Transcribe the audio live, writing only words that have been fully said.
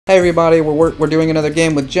Hey everybody, we're doing another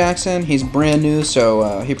game with Jackson. He's brand new,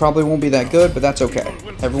 so he probably won't be that good, but that's okay.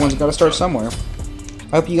 Everyone's got to start somewhere.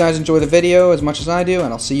 I hope you guys enjoy the video as much as I do,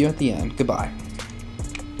 and I'll see you at the end. Goodbye.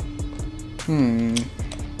 I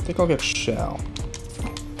think I'll get Shell.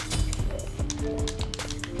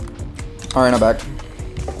 Alright, I'm back.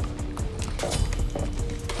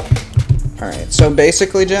 Alright, so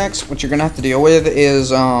basically, Jax, what you're gonna have to deal with is,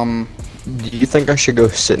 Do you think I should go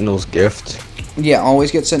Sentinel's Gift? Yeah,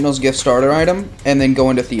 always get Sentinel's Gift starter item, and then go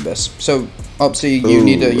into Thebus. So, see, you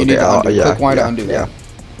need to undo. Click Y to undo that.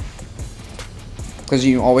 Because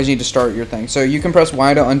you always need to start your thing. So you can press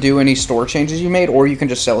Y to undo any store changes you made, or you can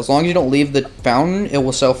just sell. As long as you don't leave the fountain, it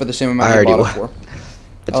will sell for the same amount you bought it for.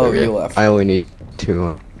 Oh, okay. You left. I only need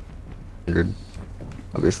 200.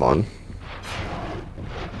 That'll be fun.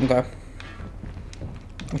 Okay.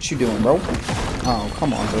 What you doing, bro? Oh,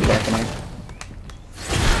 come on, go back to me.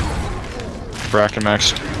 Bracken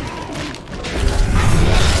maxed.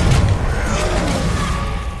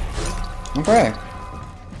 Okay.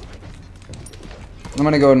 I'm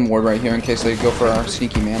gonna go ahead and ward right here in case they go for our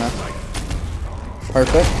sneaky mana.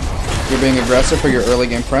 Perfect. You're being aggressive for your early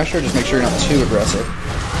game pressure. Just make sure you're not too aggressive.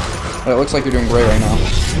 But it looks like you're doing great right now.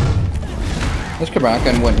 This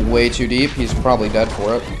Kraken went way too deep. He's probably dead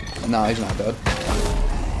for it. No, he's not dead.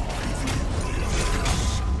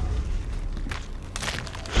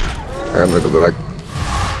 Alright, I'm gonna go back.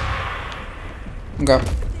 Okay.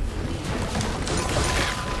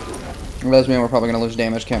 It does mean we're probably gonna lose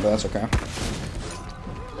damage camp, but that's okay.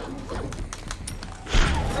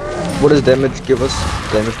 What does damage give us?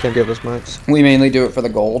 Damage can't give us much. We mainly do it for the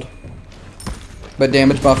gold. But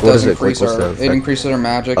damage buff does increase our. It increases our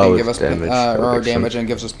magic and give us damage, our damage and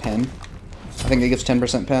gives us pen. I think it gives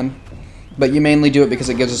 10% pen. But you mainly do it because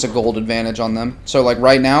it gives us a gold advantage on them. So like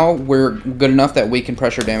right now, we're good enough that we can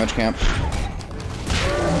pressure damage camp.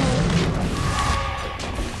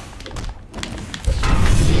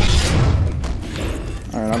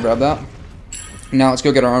 Alright, I'll grab that. Now let's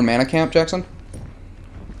go get our own mana camp, Jackson.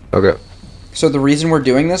 Okay. So the reason we're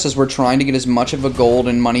doing this is we're trying to get as much of a gold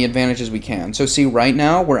and money advantage as we can. So see, right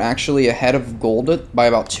now, we're actually ahead of gold by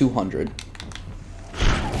about 200.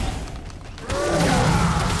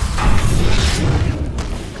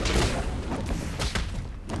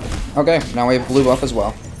 Okay, now we have blue buff as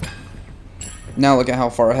well. Now look at how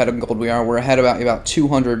far ahead of gold we are. We're ahead about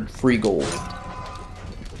 200 free gold.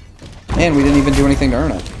 And we didn't even do anything to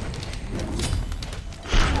earn it.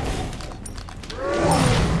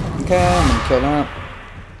 Okay, I'm gonna kill that.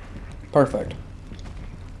 Perfect.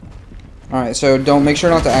 Alright, so make sure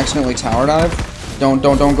not to accidentally tower dive. Don't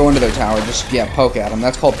go into their tower, just poke at them.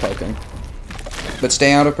 That's called poking. But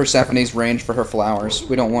stay out of Persephone's range for her flowers.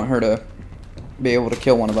 We don't want her to be able to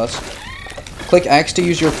kill one of us. Click X to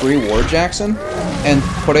use your free ward, Jackson, and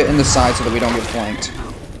put it in the side so that we don't get flanked.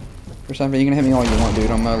 Persephone, you can hit me all you want, dude.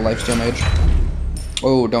 I'm a Lifesteal mage.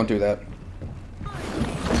 Oh, don't do that.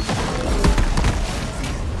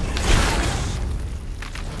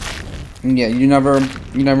 Yeah, you never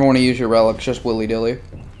want to use your relics just willy-dilly.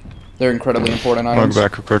 They're incredibly important items. I'll go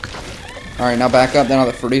back real quick. Alright, now back up. Now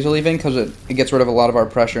the fruities are leaving because it gets rid of a lot of our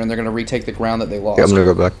pressure and they're going to retake the ground that they lost. Yeah, I'm going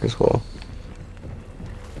to go back as well.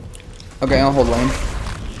 Okay, I'll hold lane.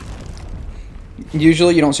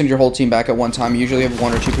 Usually you don't send your whole team back at one time. You usually have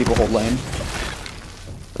 1 or 2 people hold lane.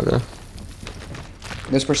 Okay.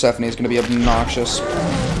 This Persephone is going to be obnoxious.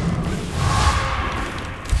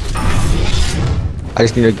 I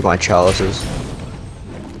just need to get my chalices.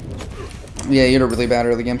 Yeah, you had a really bad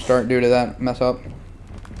early game start due to that mess up.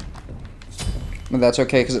 But that's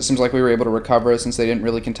okay, because it seems like we were able to recover it since they didn't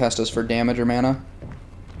really contest us for damage or mana.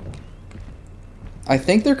 I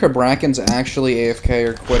think their Kraken's actually AFK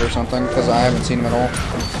or quit or something, because I haven't seen him at all.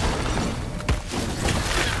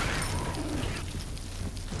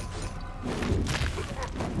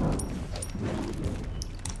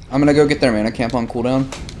 I'm gonna go get their mana camp on cooldown.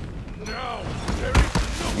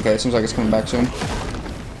 Okay, it seems like it's coming back soon.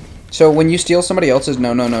 So when you steal somebody else's...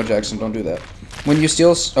 No, Jackson, don't do that. When you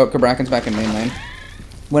steal... Oh, Kraken's back in main lane.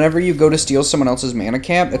 Whenever you go to steal someone else's mana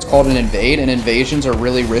camp, it's called an invade, and invasions are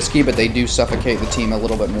really risky, but they do suffocate the team a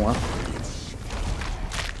little bit more.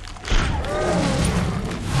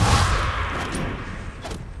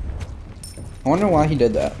 I wonder why he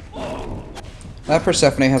did that. That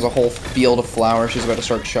Persephone has a whole field of flowers she's about to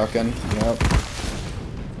start chucking. Yep.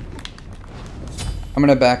 I'm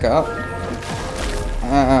gonna back up.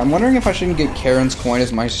 I'm wondering if I shouldn't get Karen's coin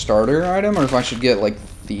as my starter item, or if I should get, like,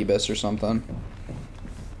 Thebus or something.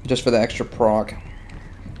 Just for the extra proc. I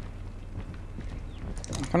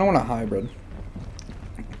kinda want a hybrid.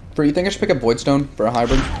 You think I should pick up Voidstone for a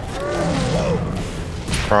hybrid?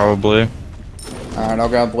 Probably. Alright, I'll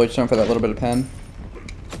grab Voidstone for that little bit of pen.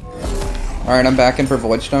 Alright, I'm back in for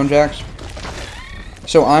Voidstone, Jax.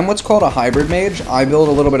 So I'm what's called a hybrid mage. I build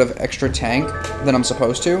a little bit of extra tank than I'm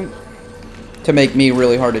supposed to make me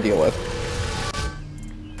really hard to deal with.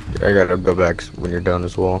 I gotta go back when you're done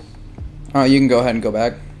as well. Alright, you can go ahead and go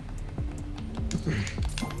back.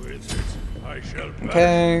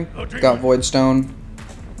 Okay, got Voidstone.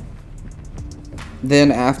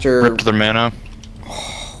 Then after... Ripped their mana.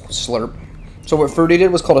 Slurp. So what Fruity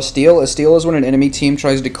did was called a steal. A steal is when an enemy team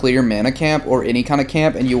tries to clear mana camp or any kind of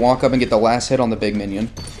camp, and you walk up and get the last hit on the big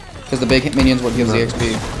minion. Because the big minion's what gives the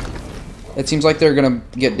XP. It seems like they're going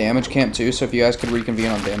to get damage camp too, so if you guys could reconvene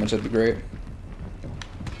on damage, that'd be great.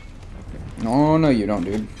 No, no you don't,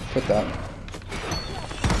 dude. Quit that.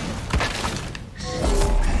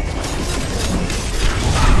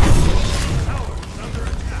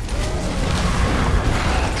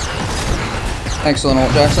 Excellent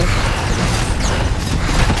ult, Jackson.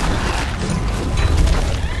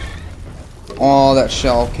 Oh, that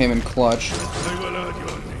shell came in clutch.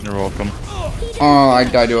 You're welcome. Oh, I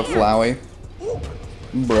died to a Flowey.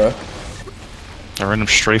 Bruh. A random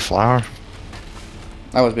stray flower?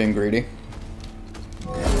 I was being greedy.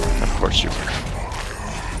 Of course you were.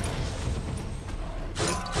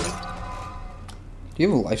 Do you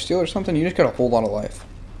have a lifesteal or something? You just got a whole lot of life.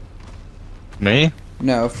 Me?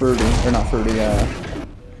 No, Fruity. Or not Fruity,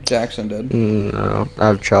 Jackson did. No, I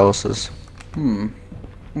have chalices.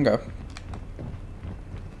 Okay.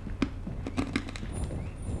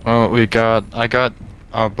 Oh, I got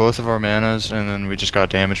both of our manas, and then we just got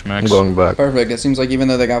damage I'm max. going back. Perfect. It seems like even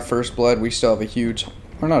though they got first blood, we still have a huge,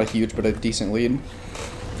 or not a huge, but a decent lead.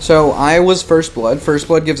 So, I was first blood. First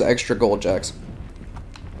blood gives extra gold, Jax.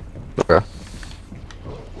 Okay.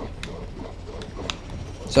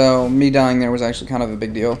 So, me dying there was actually kind of a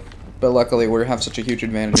big deal. But luckily, we have such a huge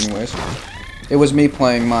advantage anyways. It was me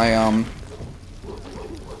playing my,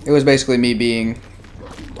 it was basically me being...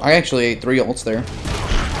 I actually ate 3 ults there.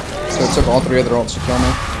 So it took all 3 other ults to kill me.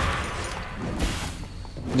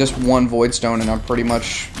 Just one Voidstone and I pretty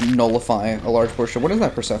much nullify a large portion. What is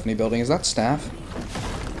that Persephone building? Is that staff?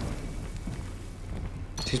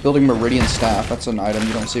 He's building Meridian Staff. That's an item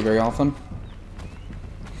you don't see very often.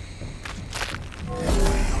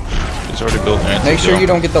 He's already built an Make sure you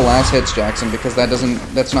don't get the last hits, Jackson, because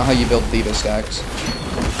that's not how you build Thiva stacks.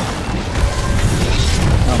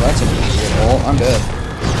 Oh, that's an easy ult. I'm dead.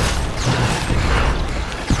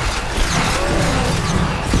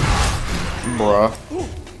 Bruh.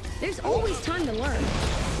 There's always time to learn.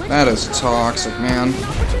 That is toxic, man.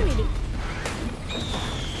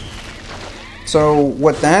 So,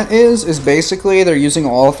 what that is basically they're using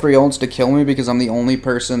all 3 ults to kill me because I'm the only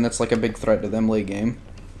person that's like a big threat to them late game.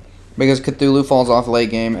 Because Cthulhu falls off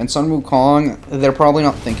late game, and Sun Wukong, they're probably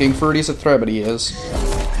not thinking Fruity's a threat, but he is.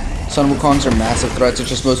 Sun Wukongs are massive threats, it's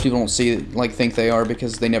just most people don't think they are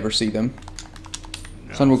because they never see them.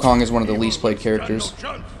 Sun Wukong is one of the least played characters.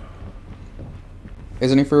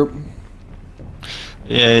 Isn't he, Fruit?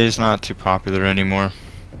 Yeah, he's not too popular anymore.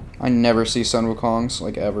 I never see Sun Wukongs,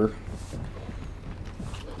 like, ever.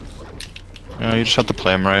 Yeah, you just have to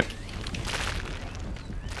play him right.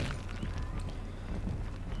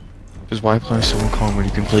 Because why play Sun Wukong when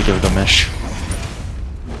you can play Gilgamesh?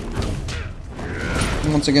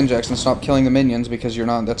 Once again, Jackson, stop killing the minions because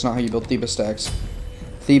that's not how you build Thebus stacks.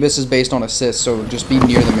 Thebus is based on assists, so just be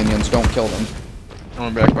near the minions, don't kill them.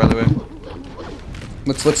 I'm back, by the way.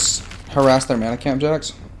 Let's harass their mana camp,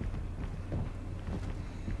 Jax.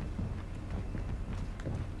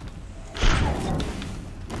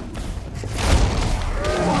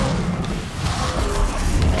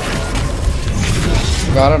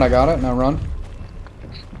 I got it, now run.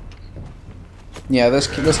 Yeah, this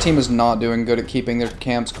team is not doing good at keeping their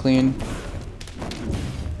camps clean.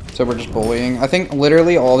 So we're just bullying. I think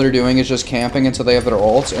literally all they're doing is just camping until they have their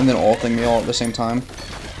ults, and then ulting me all at the same time.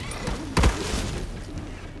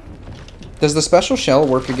 Does the special shell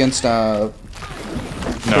work against Persephone?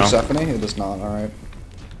 It does not, alright.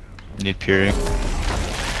 Need Fury.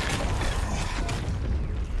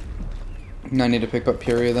 I need to pick up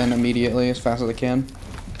Puria then immediately, as fast as I can.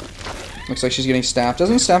 Looks like she's getting staff.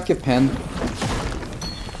 Doesn't staff give pen?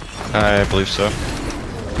 I believe so.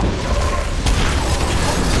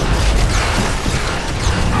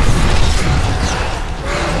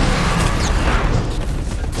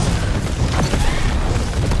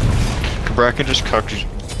 Bracken just cucked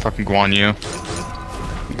fucking Guan Yu.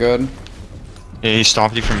 Good. Yeah, he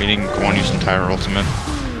stopped you from eating Guan Yu's entire ultimate.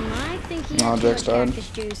 I think he Oh, has Jax more died. cactus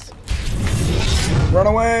juice. Run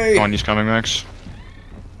away! Guan Yu's coming, Max.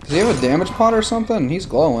 Does he have a damage pot or something? He's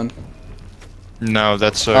glowing. No,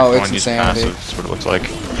 that's Oh, it's Guan Yu's insanity. passive. That's what it looks like.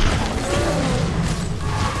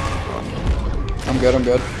 I'm good, I'm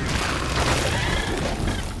good.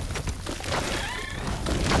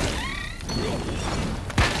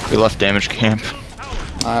 We left damage camp.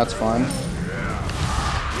 Ah, that's fine.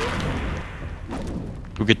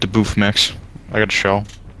 Go get the boof mix. I got a shell.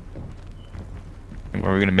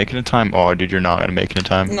 Are we gonna make it in time? Oh, dude, you're not gonna make it in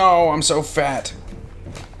time. No, I'm so fat.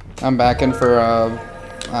 I'm back in for,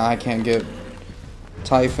 I can't get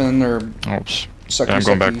Typhon or Oops. Sucky Yeah, I'm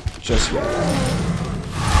going back. just yet.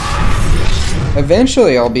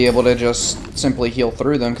 Eventually, I'll be able to just simply heal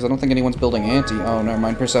through them, because I don't think anyone's building anti. Oh, never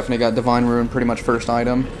mind. Persephone got Divine Ruin pretty much first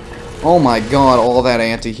item. Oh my god, all that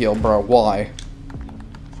anti-heal, bro. Why?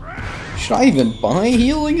 Should I even buy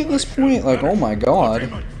healing at this point? Like, oh my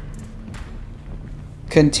god.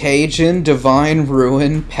 Contagion, Divine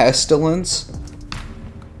Ruin, Pestilence.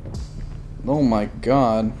 Oh my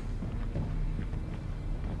god.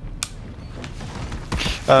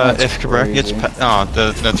 That's if Cabrera gets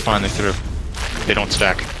crazy. that's fine. They don't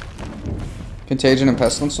stack. Contagion and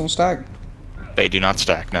Pestilence don't stack? They do not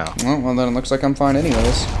stack now. Oh, well then it looks like I'm fine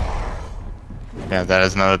anyways. Yeah,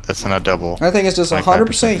 that's not a double. I think it's just 25%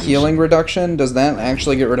 100% healing reduction. Does that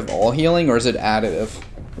actually get rid of all healing, or is it additive?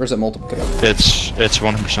 Or is it multiplicative? It's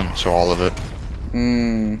 100%, so all of it.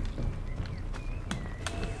 Hmm.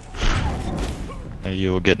 And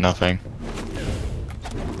you will get nothing.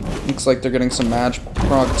 Looks like they're getting some match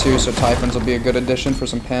proc too, so Typhons will be a good addition for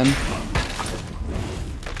some pen.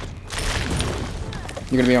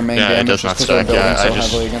 You're gonna be our main Yeah, it damage does not just because they're stack. building Yeah, so I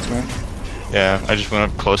just- heavily against me. Yeah, I just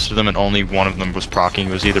went up close to them and only one of them was proccing.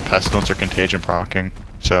 It was either Pestilence or Contagion proccing.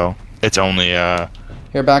 So it's only Here,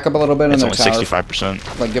 back up a little bit in it's their only tower.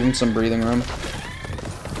 65%. Like, give them some breathing room.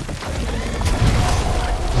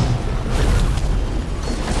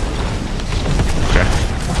 Okay.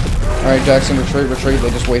 Alright, Jackson, retreat, retreat. They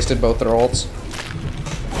just wasted both their ults.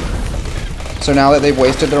 So now that they've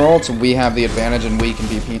wasted their ults, we have the advantage and we can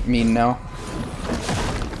be mean now.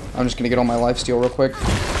 I'm just gonna get on my lifesteal real quick.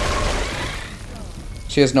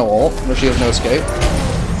 She has no ult, or she has no escape.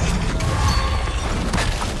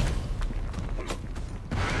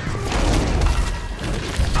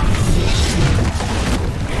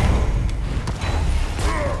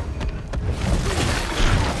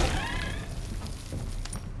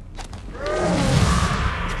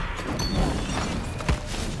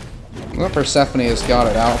 Well, Persephone has got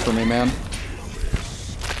it out for me, man.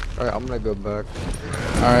 Alright, I'm gonna go back.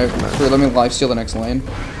 Alright, let me lifesteal the next lane.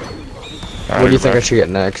 What do you think I should get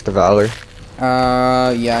next? The Valor?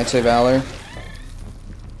 Yeah, I'd say Valor.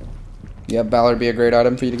 Yep, Valor would be a great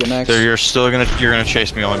item for you to get next. So you're gonna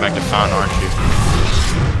chase me all the way back to Fountain, aren't you?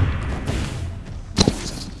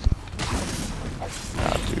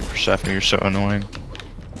 God, dude, Persephone, you're so annoying.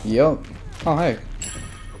 Yep. Oh, hey.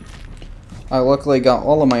 I luckily got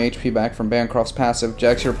all of my HP back from Bancroft's passive.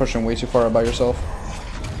 Jax, you're pushing way too far out by yourself.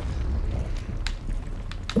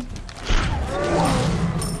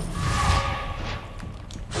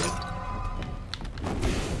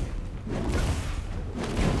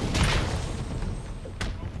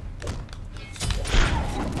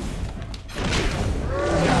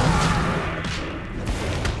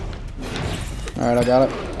 Alright, I got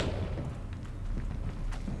it.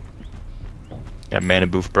 Yeah, mana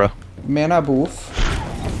boof, bro. Mana boof.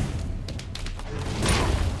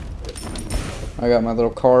 I got my little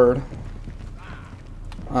card.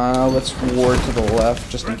 Let's ward to the left,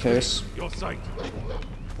 just in case.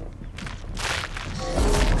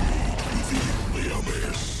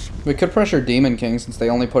 We could pressure Demon King since they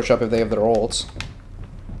only push up if they have their ults.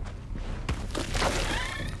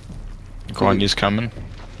 Guan Yu's coming.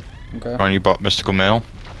 Okay. Guan Yu bought Mystical Mail.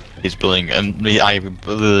 He's building, and I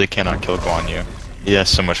literally cannot kill Guan Yu. He has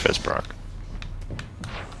so much fist proc.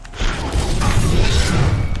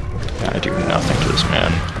 I do nothing to this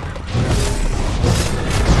man.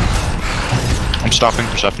 I'm stopping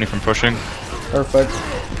Persephone from pushing. Perfect.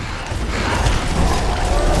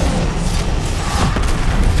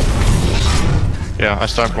 Yeah, I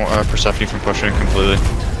stopped Persephone from pushing completely.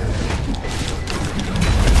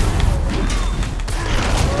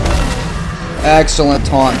 Excellent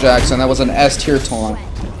taunt, Jackson. That was an S tier taunt.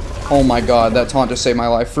 Oh my god, that taunt just saved my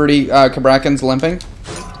life. Fruity, Kabraken's limping.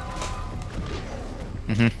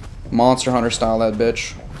 Monster Hunter style, that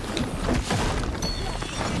bitch.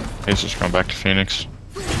 He's just going back to Phoenix.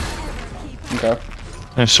 Okay.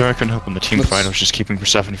 I'm sorry I couldn't help in the team Let's- fight. I was just keeping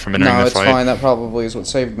Persephone from entering No, the it's fight. fine. That probably is what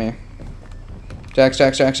saved me. Jax, Yeah,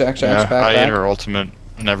 back, I back. ate her ultimate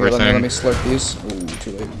and Here, everything. let me slurp these. Ooh,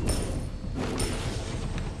 too late.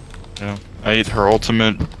 Yeah. I ate her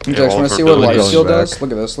ultimate. Jax, want to see what Lifesteal does?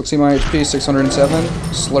 Look at this. Let's see my HP, 607.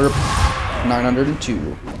 Slurp,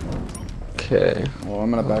 902. Okay. Well, I'm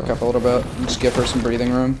gonna back up a little bit and just give her some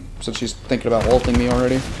breathing room, since she's thinking about ulting me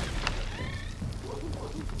already.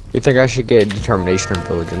 You think I should get determination or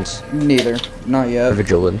intelligence? Neither. Not yet. Or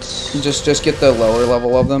vigilance. Just get the lower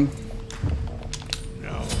level of them.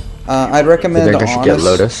 I'd recommend You think I should get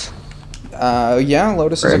Lotus? Yeah,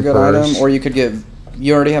 Lotus is a good item. Or you could get.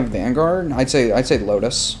 You already have Vanguard. I'd say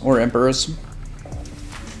Lotus or Emperor's.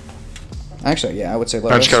 Actually, yeah, I would say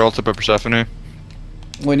Lotus. I just got ulted by Persephone.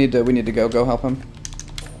 We need to go help him.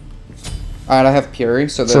 Alright, I have Fury,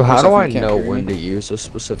 so how do I know when to use a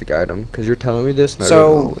specific item? Because you're telling me this, and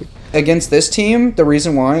so against this team, the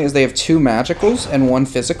reason why is they have 2 magicals and 1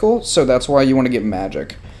 physical, so that's why you want to get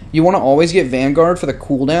magic. You want to always get Vanguard for the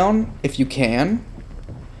cooldown if you can.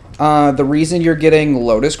 The reason you're getting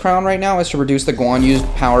Lotus Crown right now is to reduce the Guan Yu's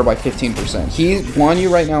power by 15%. Guan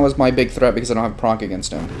Yu right now is my big threat because I don't have proc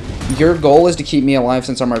against him. Your goal is to keep me alive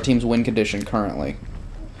since I'm our team's win condition currently.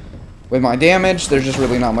 With my damage, there's just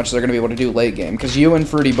really not much they're going to be able to do late game, because you and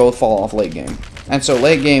Fruity both fall off late game. And so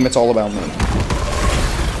late game, it's all about me.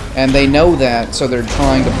 And they know that, so they're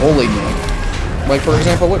trying to bully me. Like, for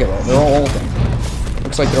example, look at that. They're all ulting.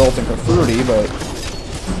 Looks like they're ulting for Fruity, but...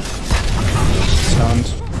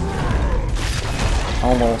 Stunned.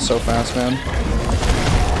 I'll ult so fast, man.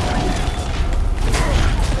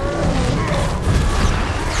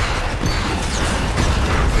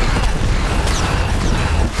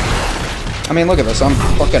 I mean, look at this. I'm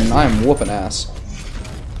whooping ass.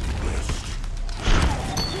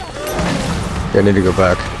 Yeah, I need to go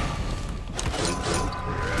back.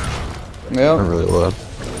 Yeah. I really would.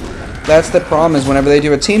 That's the problem, is whenever they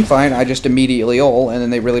do a team fight, I just immediately ult, and then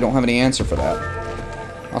they really don't have any answer for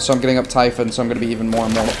that. Also, I'm getting up Typhon, so I'm going to be even more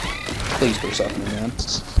immortal. Please, Persephone, man.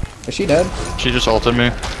 Is she dead? She just ulted me.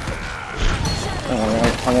 Don't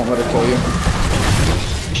worry, I won't let her kill you.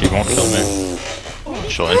 She won't kill me.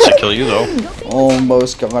 She'll insta-kill you, though.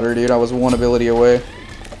 Almost got her, dude. I was 1 ability away.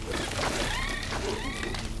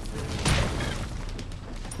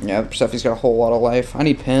 Yeah, Persephone's got a whole lot of life. I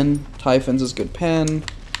need pen. Typhon's is good pen.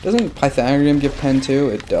 Doesn't Pythagorean give pen too?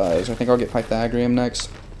 It does. I think I'll get Pythagorean next.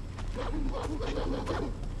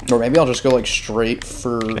 Or maybe I'll just go like straight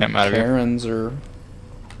for Karen's or...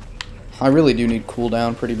 I really do need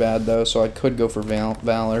cooldown pretty bad though, so I could go for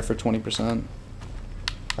Valor for 20%.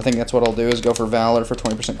 I think that's what I'll do, is go for Valor for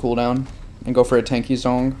 20% cooldown. And go for a tanky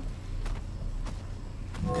ZHONG.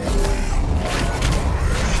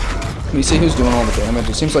 Can you see who's doing all the damage?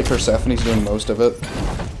 It seems like Persephone's doing most of it.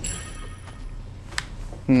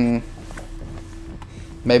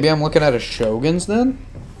 Maybe I'm looking at a Shogun's then?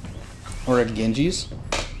 Or a Genji's?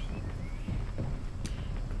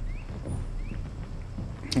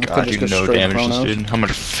 God, you no damage this dude. How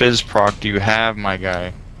much fizz proc do you have, my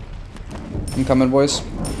guy? I'm coming, boys.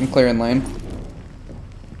 I'm clearing lane.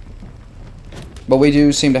 But we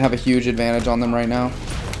do seem to have a huge advantage on them right now.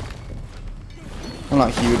 Well,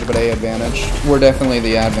 not huge, but a advantage. We're definitely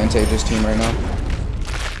the advantageous team right now.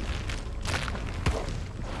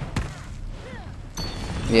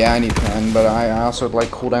 Yeah, I need 10, but I also like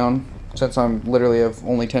cooldown, since I'm literally have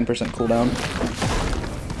only 10% cooldown.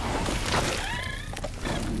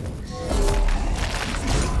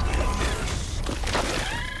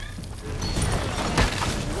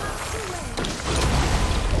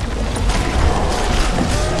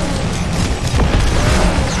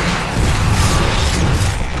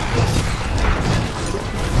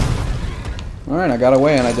 Alright, I got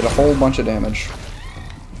away and I did a whole bunch of damage.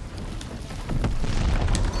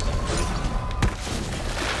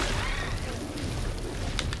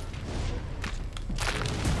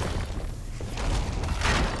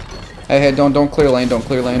 Hey, don't clear lane, don't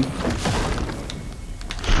clear lane.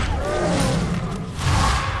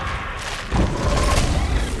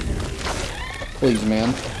 Please,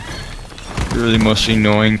 man. You're the most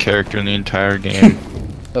annoying character in the entire game.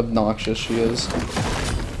 Obnoxious she is.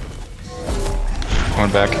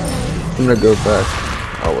 Going back. I'm gonna go back.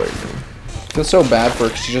 Oh wait. I feel so bad for her,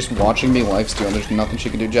 'cause she's just watching me lifesteal and there's nothing she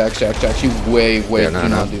can do. Jax. She way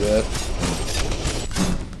cannot do that.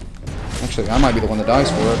 Actually, I might be the one that dies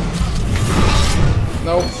for it.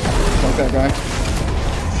 Nope. Fuck that guy.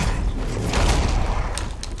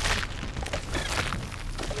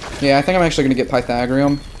 Yeah, I think I'm actually gonna get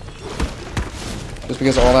Pythagorean. Just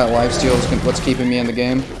because all that lifesteal is what's keeping me in the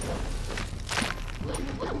game.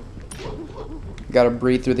 Gotta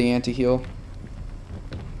breathe through the anti-heal.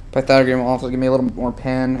 Pythagorean will also give me a little more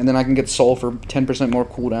pen, and then I can get soul for 10% more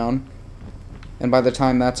cooldown. And by the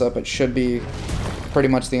time that's up, it should be pretty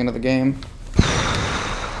much the end of the game.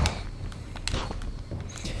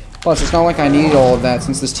 Plus, it's not like I need all of that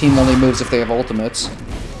since this team only moves if they have ultimates.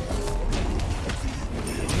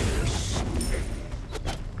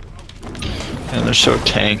 And they're so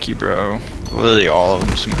tanky, bro. Literally all of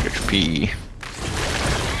them some HP.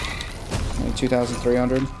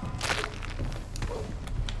 2,300.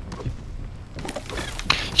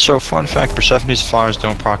 So, fun fact, Persephone's flowers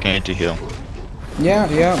don't proc anti-heal.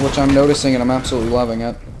 Yeah, which I'm noticing and I'm absolutely loving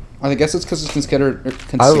it. I guess it's because it's considered.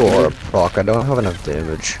 I will proc. I don't have enough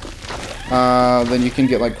damage. Then you can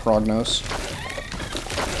get like Krognos.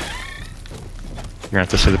 You're gonna have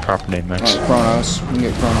to say the proper name next. Kronos. You can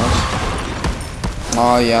get Kronos.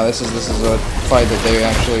 Oh yeah, this is a fight that they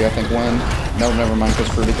actually I think win. No, never mind, because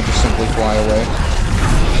Fruity can just simply fly away.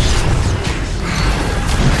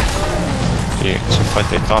 Yeah, it's a fight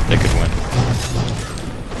they thought they could win.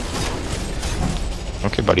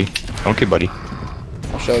 Okay, buddy. Okay, buddy.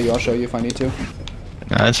 I'll show you if I need to.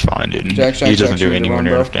 Nah, it's fine, dude. Jack, He doesn't do you need to anywhere run,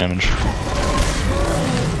 near bro. enough damage.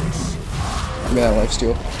 Yeah,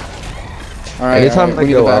 Lifesteal. Alright, Anytime I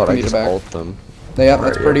go out, I we need just to back. ult them. Yeah,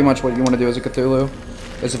 that's pretty much what you want to do as a Cthulhu.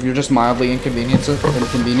 Is if you're just mildly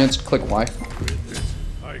inconvenienced, click Y.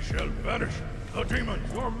 I shall banish the demon.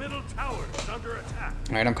 Your middle tower is under attack.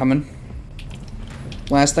 Alright, I'm coming.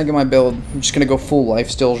 Last thing in my build, I'm just gonna go full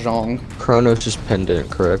Lifesteal ZHONG. Chronos is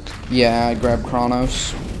pendant, correct? Yeah, I grab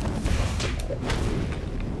Kronos.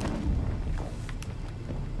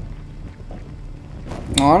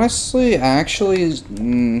 Honestly, actually,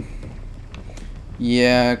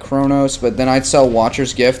 yeah, Kronos, but then I'd sell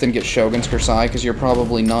Watcher's Gift and get Shogun's Kursai, because you're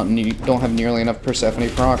probably don't have nearly enough Persephone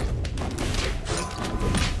proc.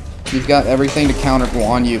 You've got everything to counter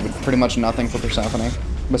Guan Yu, but pretty much nothing for Persephone,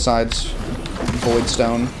 besides Void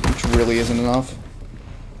Stone, which really isn't enough.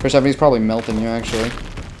 Persephone's probably melting you, actually.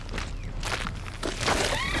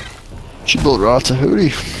 She built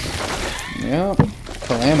Ratsahootie. Yeah,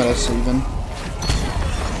 Calamitous, even.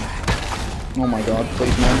 Oh my god,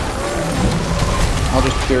 please, man. I'll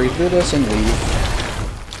just carry through this and leave.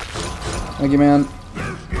 Thank you, man.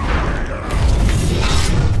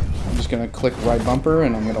 I'm just gonna click right bumper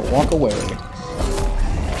and I'm gonna walk away.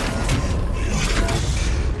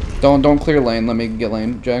 Don't clear lane, let me get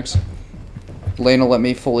lane, Jax. Lane will let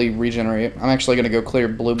me fully regenerate. I'm actually gonna go clear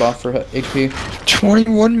blue buff for HP.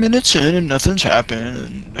 21 minutes in and nothing's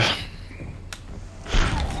happened.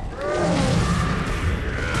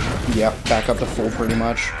 Yeah, back up to full pretty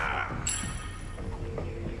much.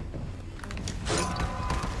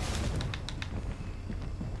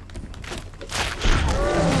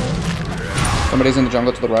 Somebody's in the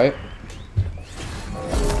jungle to the right.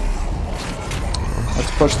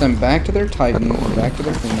 Let's push them back to their Titan, back to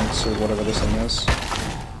their Phoenix, or whatever this thing is.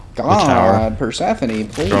 God, Persephone,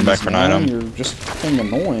 please, Going back for an man, item. you're just fucking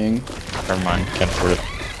annoying. Never mind, can't afford it.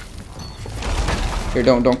 Here,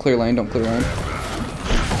 don't clear lane, don't clear lane.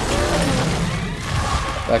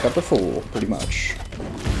 Back up to full, pretty much.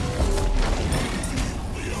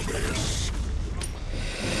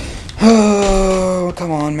 Oh,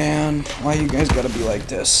 come on, man. Why you guys gotta be like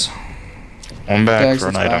this? One back Jags, for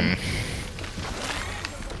an let's item.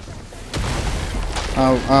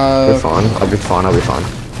 Oh, Be fine. I'll be fine. I'll be fine.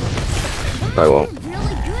 I won't.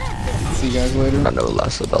 see you guys later. I never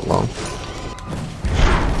lasted that long.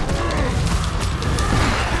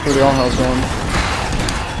 Pretty all hell's going.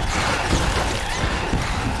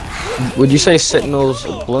 Would you say Sentinel's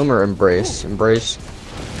Bloom or Embrace? Embrace?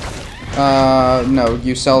 No,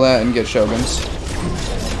 you sell that and get Shogun's.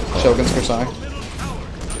 Shogun's Kursai.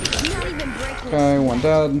 Okay, one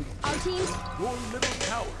dead. Our team. Your middle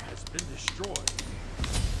tower has been destroyed.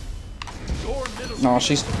 Your middle No,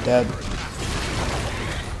 she's dead.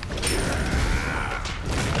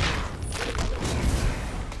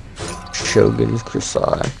 Shogun's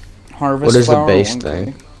Kursai. Harvest What is the flower, base 1K.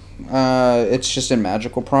 thing? It's just in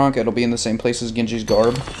magical proc. It'll be in the same place as Genji's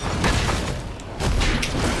Garb.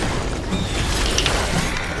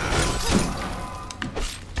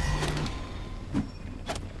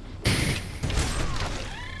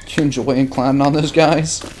 You enjoying climbing on those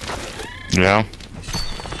guys? Yeah.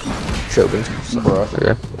 Shogun's Kursai. Bruh.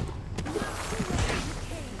 Okay.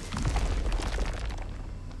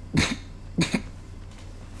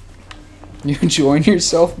 You enjoying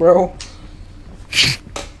yourself, bro?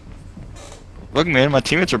 Look, man, my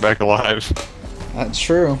teammates are back alive. That's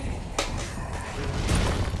true.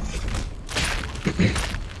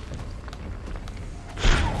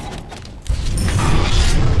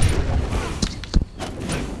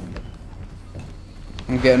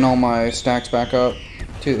 I'm getting all my stacks back up.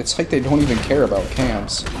 Dude, it's like they don't even care about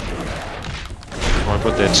camps. Well,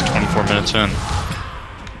 but that's 24 minutes in.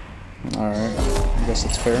 Alright, I guess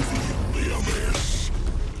that's fair.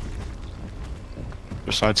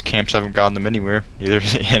 Besides, camps haven't gotten them anywhere either,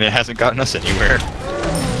 and it hasn't gotten us anywhere.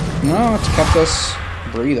 No, it's kept us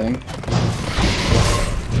breathing.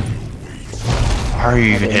 Why are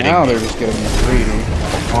you even Okay, hitting now me? they're just getting greedy.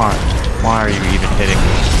 Why? Why are you even hitting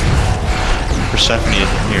me? Persephone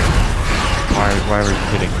isn't here. Why are you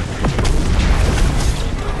hitting me?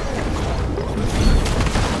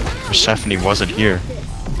 Persephone wasn't here.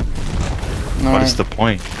 What is the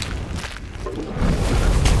point?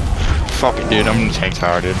 Fuck it, dude. I'm gonna tank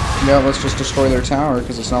tower, dude. Yeah, let's just destroy their tower,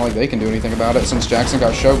 because it's not like they can do anything about it. Since Jackson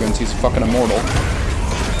got Shoguns, he's fucking immortal.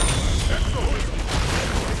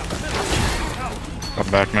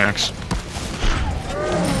 Come back, Max.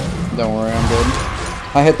 Don't worry, I'm good.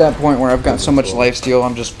 I hit that point where I've got so much lifesteal,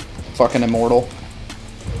 I'm just fucking immortal.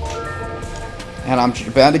 And I'm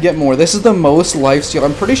about to get more. This is the most lifesteal.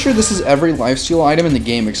 I'm pretty sure this is every lifesteal item in the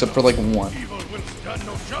game except for like one.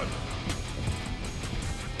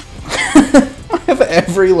 I have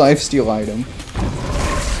every lifesteal item.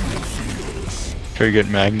 Try to get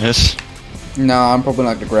Magnus. No, I'm probably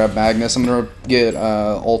not gonna grab Magnus. I'm gonna get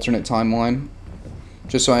alternate timeline,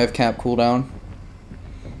 just so I have cap cooldown.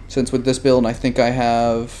 Since with this build, I think I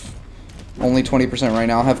have only 20% right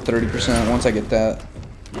now. I'll have 30% once I get that.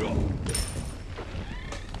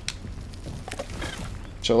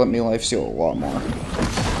 So let me lifesteal a lot more.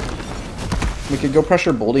 We could go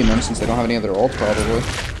pressure Bull Demon since they don't have any other ults probably.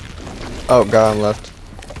 Oh, guy on left.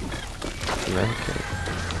 No, okay.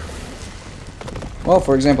 Well,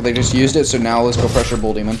 for example, they just used it, so now let's go pressure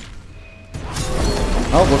Bull Demon.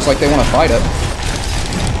 Oh, looks like they want to fight it.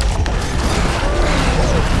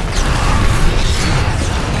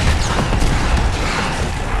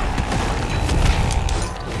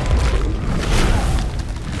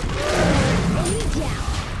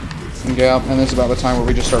 Yep, and this is about the time where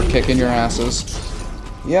we just start kicking your asses.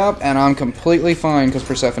 Yep, and I'm completely fine because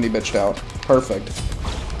Persephone bitched out. Perfect.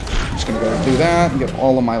 I'm just gonna go do that and get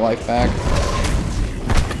all of my life back.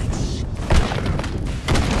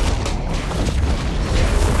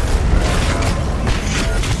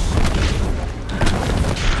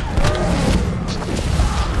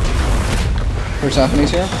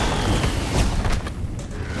 Persephone's here.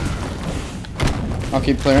 I'll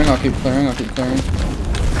keep clearing, I'll keep clearing, I'll keep clearing.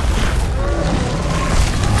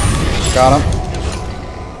 Got him.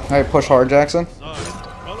 Alright, push hard, Jackson.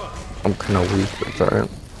 I'm kinda weak, but it's alright.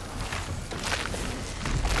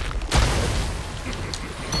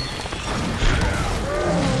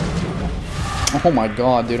 Oh my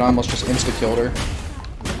god, dude, I almost just insta-killed her.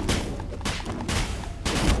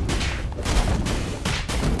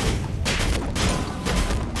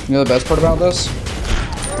 You know the best part about this?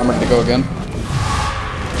 I'm ready to go again.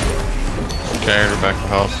 Okay, we're back to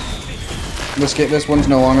health. This one's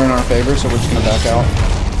no longer in our favor, so we're just gonna back out.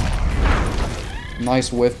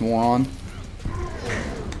 Nice whiff, moron.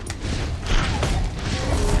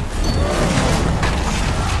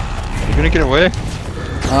 You gonna get away?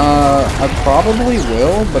 I probably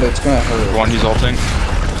will, but it's gonna hurt. One, he's ulting.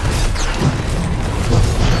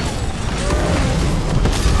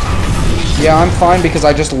 Yeah, I'm fine because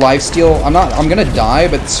I just lifesteal. I'm gonna die,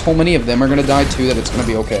 but so many of them are gonna die too that it's gonna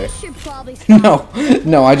be okay. Should probably stop.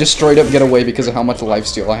 No, I just straight up get away because of how much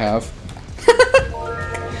lifesteal I have.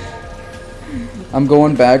 I'm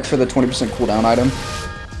going back for the 20% cooldown item.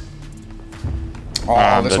 Oh,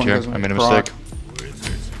 I'm this dead one here. goes I made a proc. mistake.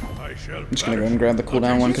 I'm just gonna go ahead and grab the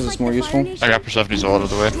cooldown one because it's more useful. I got Persephone's ult out of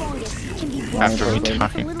the way. After me perfect.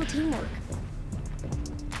 talking. Little teamwork.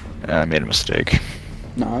 I made a mistake.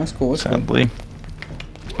 Nah, that's cool. It's cool. Sadly.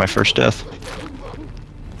 It's my first death.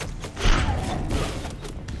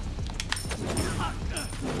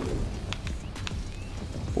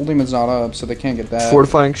 Bull Demon's not up, so they can't get that.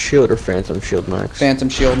 Fortifying shield or phantom shield, Max? Phantom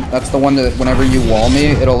Shield. That's the one that whenever you wall me,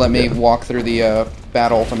 it'll let me walk through the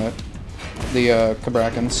bad ultimate. The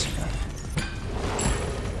Kabrakans.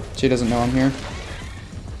 She doesn't know I'm here.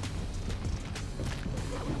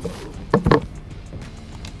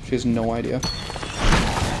 She has no idea.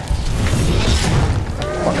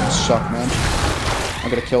 Fucking suck, man. I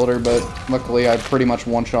could have killed her, but luckily I pretty much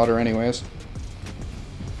one-shot her anyways.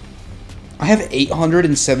 I have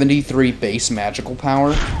 873 base magical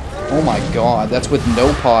power. Oh my god, that's with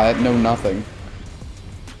no pot, no nothing.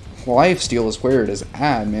 Lifesteal is where it is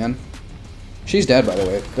at, man. She's dead, by the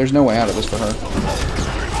way. There's no way out of this for her.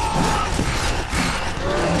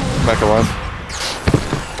 Back alive.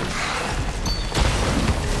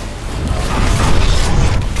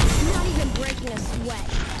 Not even breaking a sweat.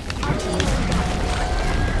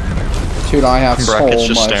 Dude, I have so Bracket's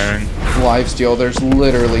just much staring. lifesteal. There's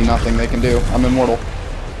literally nothing they can do. I'm immortal.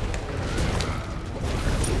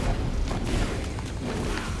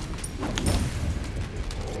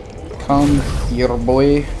 Come here,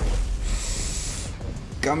 boy.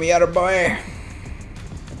 Come here, boy.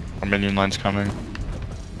 Our minion line's coming.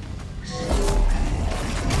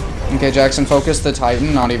 Okay, Jackson, focus the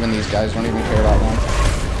Titan. Not even these guys. Don't even care about them.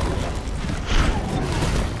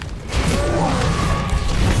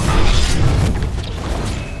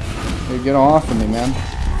 Hey, get off of me, man.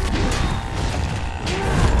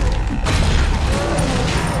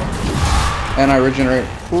 And I regenerate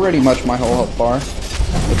pretty much my whole health bar.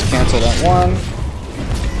 Let's cancel that one.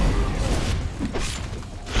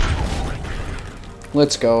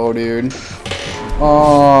 Let's go, dude.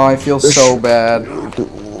 Oh, I feel so bad.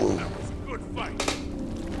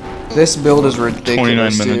 This build is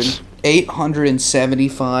ridiculous, 29 minutes. dude.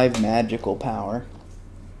 875 magical power.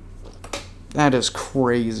 That is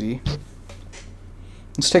crazy.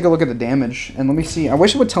 Let's take a look at the damage, and let me see. I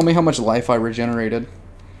wish it would tell me how much life I regenerated.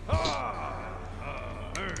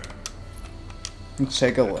 Let's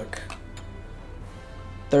take a look.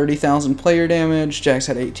 30,000 player damage. Jax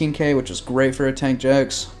had 18k, which is great for a tank,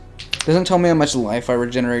 Jax. Doesn't tell me how much life I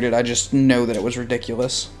regenerated. I just know that it was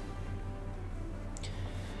ridiculous.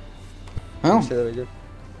 Well, Say that again.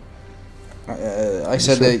 I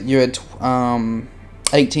said that you had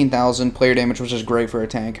 18,000 player damage, which is great for a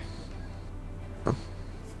tank.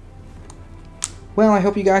 Well, I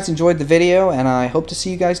hope you guys enjoyed the video, and I hope to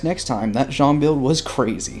see you guys next time. That ZHONG build was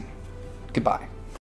crazy. Goodbye.